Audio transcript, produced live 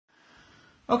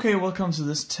Okay, welcome to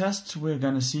this test. We're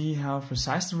gonna see how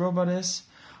precise the robot is.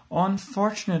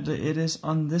 Unfortunately, it is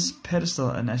on this pedestal,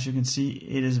 and as you can see,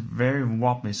 it is very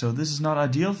wobbly. So this is not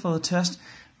ideal for the test,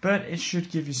 but it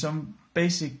should give you some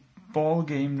basic ball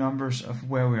game numbers of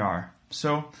where we are.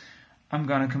 So I'm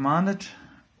gonna command it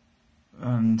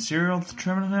on serial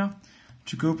terminal here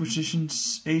to go position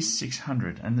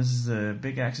A600, and this is the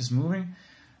big axis moving.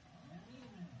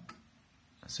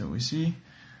 So we see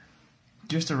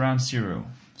just around 0.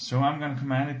 So I'm going to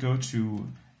command it go to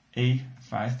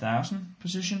A5000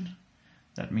 position.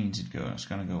 That means it's going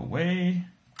to go away.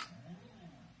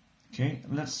 Okay,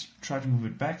 let's try to move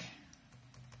it back.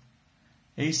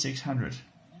 A600.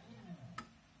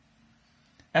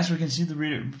 As we can see, the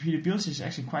repeatability is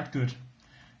actually quite good,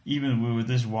 even with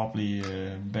this wobbly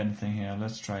bend thing here.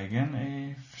 Let's try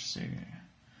again.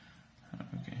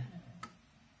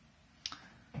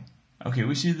 Okay,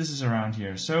 we see this is around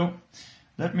here. So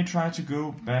let me try to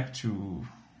go back to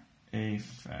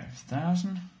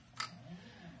A5000,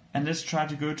 and let's try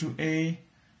to go to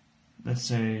let's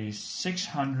say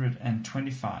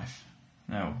 625.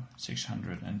 No,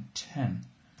 610.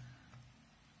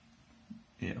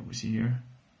 Yeah, we see here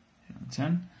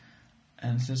 10,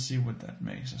 and let's see what that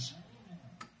makes us.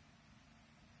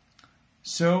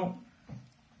 So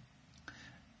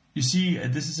you see,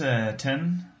 this is a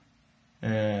 10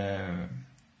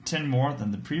 more than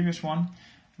the previous one.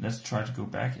 Let's try to go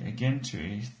back again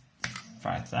to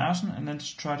A5000, and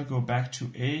let's try to go back to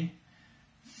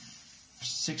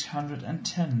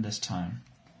A610 this time.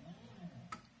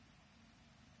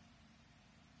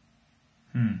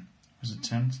 Was it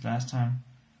 10 last time?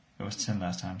 It was 10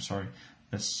 last time, sorry.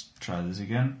 Let's try this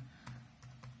again.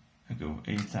 I go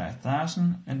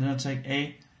A5000, and then I take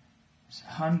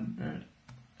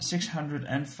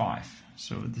A605.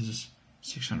 So this is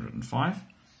 605.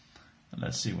 And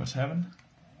let's see what's happened.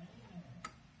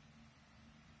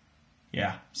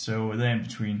 Yeah, so they're in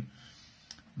between.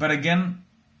 But again,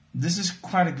 this is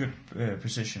quite a good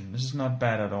precision. This is not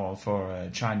bad at all for a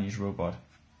Chinese robot.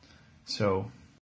 So